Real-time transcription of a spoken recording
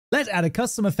Let's add a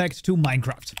custom effect to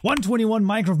Minecraft. 121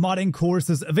 Minecraft modding course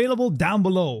is available down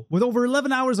below, with over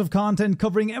 11 hours of content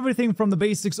covering everything from the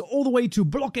basics all the way to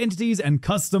block entities and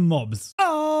custom mobs.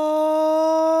 Alright,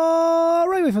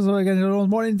 first of all,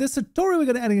 in this tutorial we're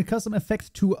going to add a custom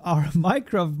effect to our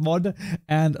Minecraft mod,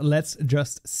 and let's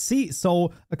just see.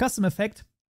 So a custom effect,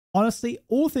 honestly,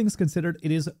 all things considered,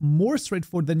 it is more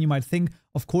straightforward than you might think.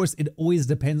 Of course, it always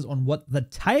depends on what the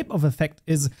type of effect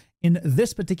is. In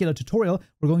this particular tutorial,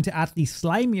 we're going to add the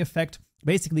slimy effect,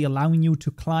 basically allowing you to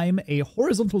climb a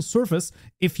horizontal surface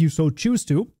if you so choose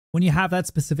to, when you have that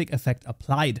specific effect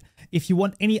applied. If you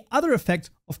want any other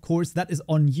effect, of course, that is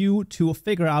on you to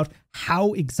figure out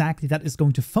how exactly that is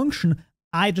going to function.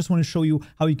 I just want to show you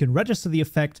how you can register the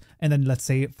effect, and then let's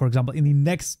say, for example, in the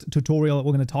next tutorial,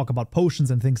 we're going to talk about potions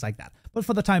and things like that. But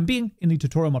for the time being, in the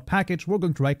tutorial mod package, we're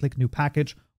going to right-click new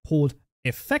package, hold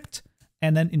effect,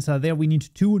 and then inside there, we need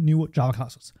two new Java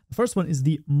classes. The first one is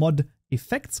the mod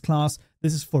effects class.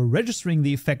 This is for registering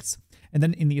the effects. And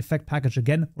then in the effect package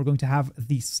again, we're going to have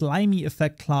the slimy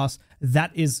effect class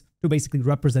that is to basically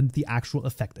represent the actual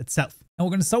effect itself. And we're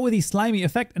going to start with the slimy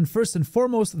effect. And first and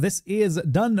foremost, this is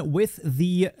done with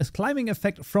the climbing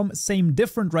effect from Same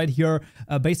Different right here,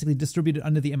 basically distributed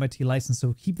under the MIT license.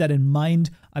 So keep that in mind.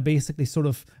 I basically sort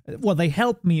of, well, they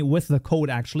help me with the code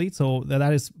actually. So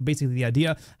that is basically the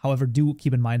idea. However, do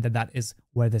keep in mind that that is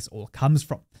where this all comes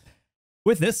from.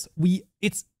 With this,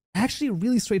 it's actually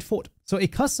really straightforward. So a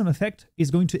custom effect is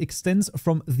going to extend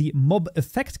from the mob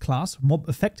effect class, mob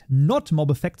effect, not mob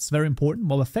effects, very important,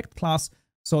 mob effect class.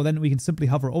 So then we can simply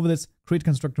hover over this, create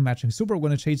constructor matching super. We're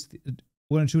going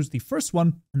to choose the first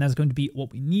one, and that's going to be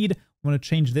what we need. We're going to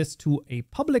change this to a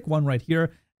public one right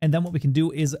here. And then what we can do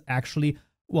is actually,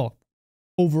 well,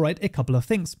 override a couple of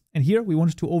things. And here we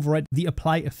want to override the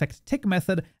apply effect tick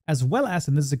method, as well as,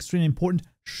 and this is extremely important,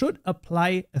 should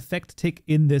apply effect tick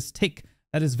in this tick.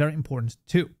 That is very important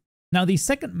too. Now the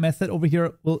second method over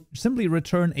here will simply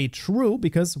return a true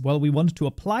because, well, we want to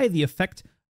apply the effect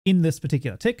in this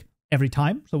particular tick every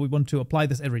time. So we want to apply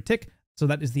this every tick. So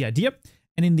that is the idea.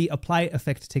 And in the apply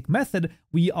effect tick method,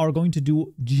 we are going to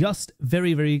do just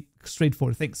very, very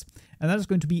straightforward things. And that is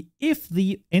going to be if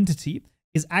the entity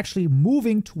is actually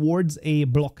moving towards a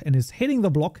block and is hitting the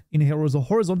block in a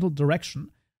horizontal direction,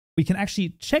 we can actually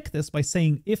check this by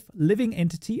saying if living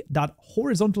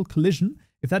entity.horizontal collision,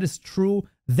 if that is true,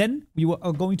 then we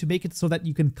are going to make it so that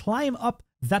you can climb up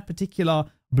that particular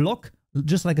block,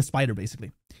 just like a spider,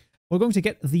 basically. We're going to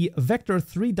get the vector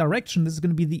 3 direction. This is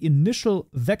going to be the initial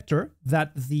vector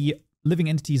that the living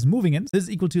entity is moving in. This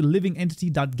is equal to living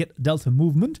entity.get delta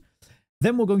movement.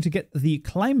 Then we're going to get the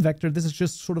climb vector. This is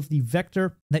just sort of the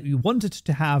vector that we wanted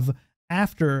to have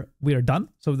after we are done.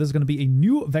 So this is going to be a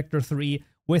new vector 3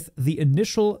 with the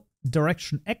initial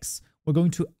direction X. We're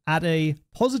going to add a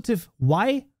positive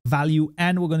Y value,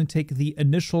 and we're going to take the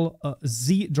initial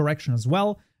Z direction as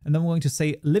well. And then we're going to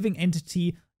say living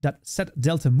entity.set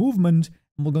delta movement.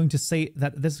 And we're going to say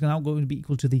that this is now going to be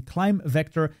equal to the climb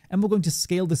vector. And we're going to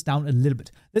scale this down a little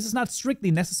bit. This is not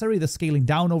strictly necessary, the scaling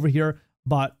down over here,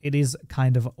 but it is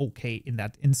kind of okay in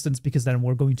that instance because then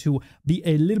we're going to be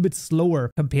a little bit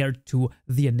slower compared to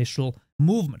the initial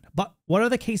movement. But whatever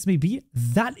the case may be,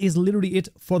 that is literally it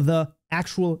for the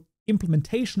actual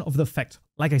implementation of the effect.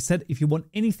 Like I said, if you want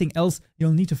anything else,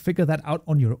 you'll need to figure that out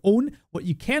on your own. What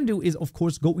you can do is, of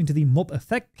course, go into the mob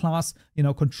effect class,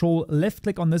 control left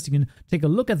click on this. You can take a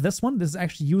look at this one. This is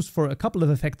actually used for a couple of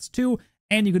effects too.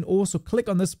 And you can also click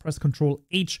on this, press Control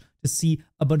H to see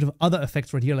a bunch of other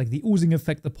effects right here, like the oozing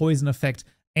effect, the poison effect,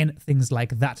 and things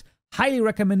like that. Highly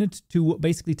recommended to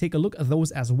basically take a look at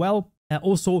those as well.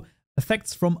 Also,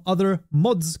 effects from other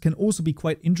mods can also be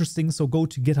quite interesting. So go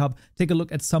to GitHub, take a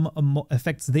look at some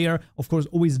effects there. Of course,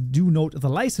 always do note the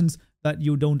license that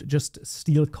you don't just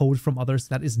steal code from others.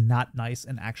 That is not nice,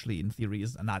 and actually in theory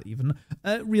is not even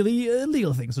really a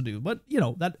legal thing to do. But,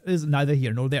 that is neither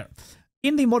here nor there.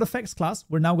 In the mod effects class,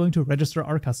 we're now going to register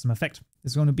our custom effect.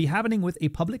 This is going to be happening with a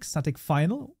public static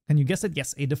final. Can you guess it?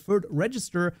 Yes, a deferred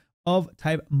register of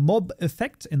type mob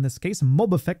effect. In this case,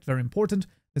 mob effect, very important.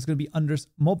 It's going to be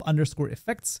mob underscore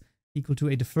effects equal to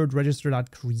a deferred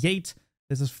register.create.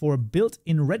 This is for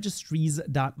built-in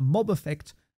registries.mob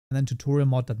effect, and then tutorial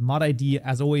mod.mod ID.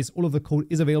 As always, all of the code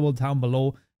is available down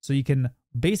below, so you can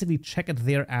basically check it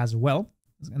there as well.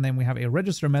 And then we have a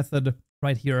register method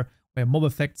right here where mob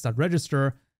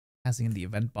effects.register, passing in the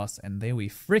event bus, and there we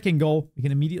freaking go. We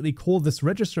can immediately call this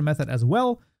register method as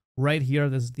well. Right here,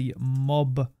 this is the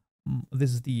mod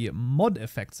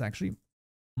effects actually.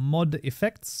 Mod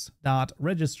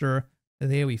effects.register.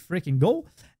 There we freaking go.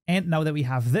 And now that we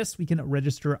have this, we can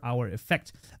register our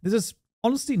effect. This is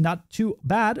honestly not too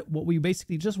bad. What we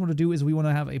basically just want to do is we want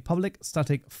to have a public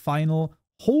static final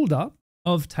holder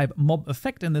of type mob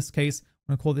effect. In this case,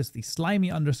 I'm going to call this the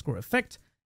slimy_effect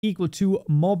equal to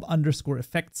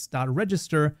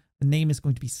mob_effects.register. The name is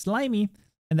going to be slimy,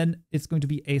 and then it's going to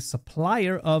be a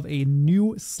supplier of a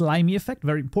new slimy effect.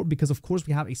 Very important because, of course,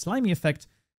 we have a slimy effect.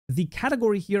 The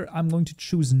category here, I'm going to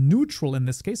choose neutral in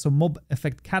this case. So mob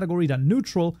effect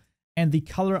category.neutral. And the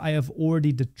color I have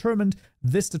already determined.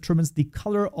 This determines the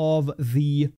color of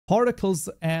the particles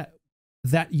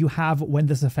that you have when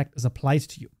this effect is applied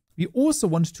to you. We also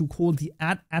want to call the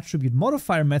add_attribute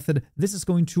modifier method. This is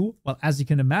going to, well, as you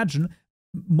can imagine,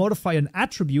 modify an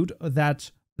attribute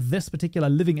that this particular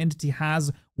living entity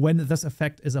has when this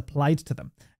effect is applied to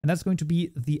them. And that's going to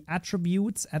be the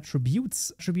attributes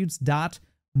dot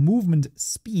movement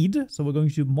speed. So we're going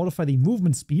to modify the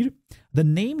movement speed. The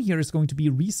name here is going to be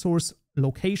resource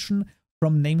location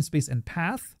from namespace and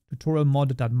path, tutorial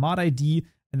mod.modID,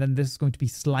 and then this is going to be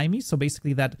slimy. So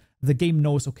basically that the game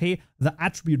knows, okay, the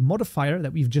attribute modifier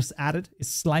that we've just added is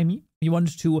slimy. You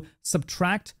want to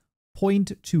subtract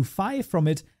 0.25 from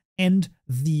it, and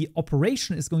the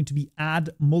operation is going to be add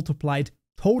multiplied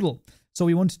total. So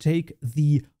we want to take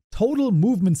the total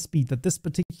movement speed that this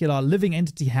particular living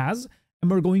entity has, and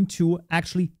we're going to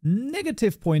actually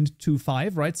negative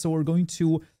 0.25, right? So we're going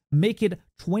to make it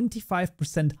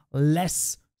 25%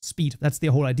 less speed. That's the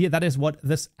whole idea. That is what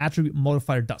this attribute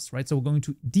modifier does, right? So we're going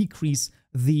to decrease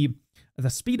the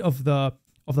speed of the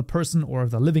person or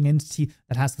the living entity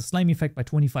that has the slimy effect by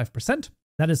 25%.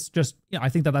 That is just, I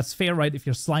think that's fair, right? If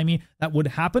you're slimy, that would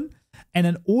happen. And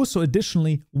then also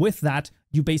additionally with that,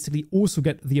 you basically also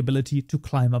get the ability to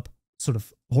climb up sort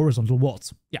of horizontal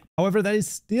walls. Yeah. However, that is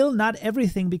still not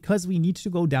everything because we need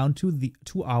to go down to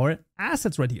our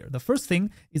assets right here. The first thing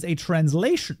is a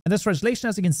translation. And this translation,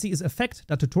 as you can see, is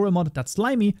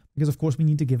effect.tutorialmod.slimy because of course we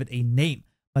need to give it a name.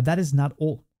 But that is not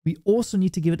all. We also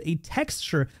need to give it a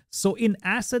texture. So in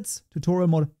assets, tutorial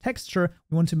mod texture,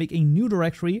 we want to make a new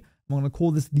directory. I'm going to call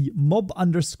this the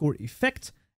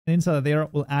mob_effect. And inside of there,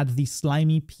 we'll add the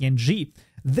slimy PNG.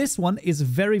 This one is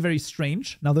very, very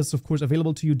strange. Now, this is, of course,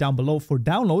 available to you down below for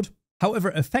download. However,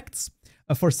 effects,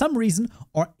 for some reason,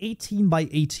 are 18 by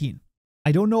 18.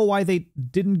 I don't know why they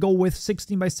didn't go with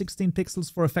 16 by 16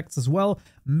 pixels for effects as well.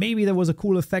 Maybe there was a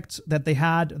cool effect that they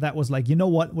had that was like, you know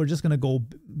what, we're just going to go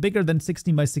bigger than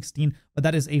 16 by 16. But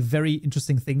that is a very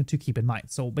interesting thing to keep in mind.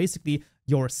 So basically,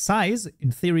 your size,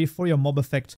 in theory, for your mob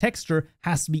effect texture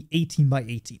has to be 18 by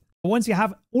 18. But once you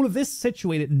have all of this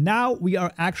situated, now we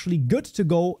are actually good to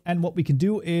go. And what we can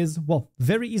do is, well,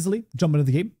 very easily jump into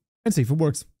the game and see if it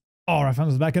works. All right,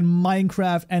 I'm back in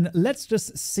Minecraft, and let's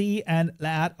just see and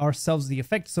add ourselves the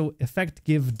effect. So effect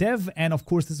give dev, and of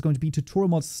course this is going to be tutorial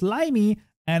mod slimy,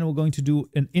 and we're going to do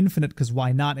an infinite because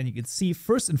why not? And you can see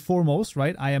first and foremost,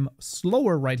 right, I am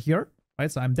slower right here, right?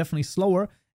 So I'm definitely slower.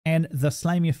 And the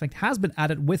slimy effect has been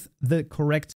added with the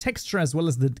correct texture as well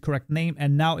as the correct name.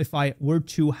 And now if I were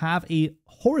to have a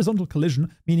horizontal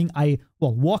collision, meaning I,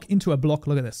 well, walk into a block,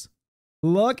 look at this.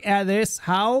 Look at this.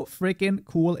 How freaking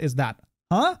cool is that?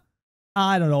 Huh?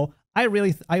 I don't know. I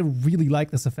really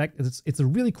like this effect. It's a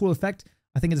really cool effect.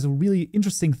 I think it's a really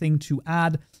interesting thing to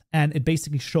add. And it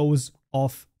basically shows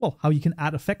off, well, how you can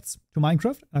add effects to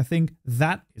Minecraft. I think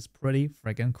that is pretty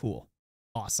freaking cool.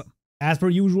 Awesome. As per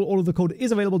usual, all of the code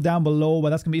is available down below,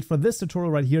 but that's going to be it for this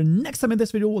tutorial right here. Next time in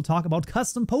this video, we'll talk about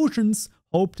custom potions.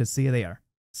 Hope to see you there.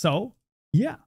 So, yeah.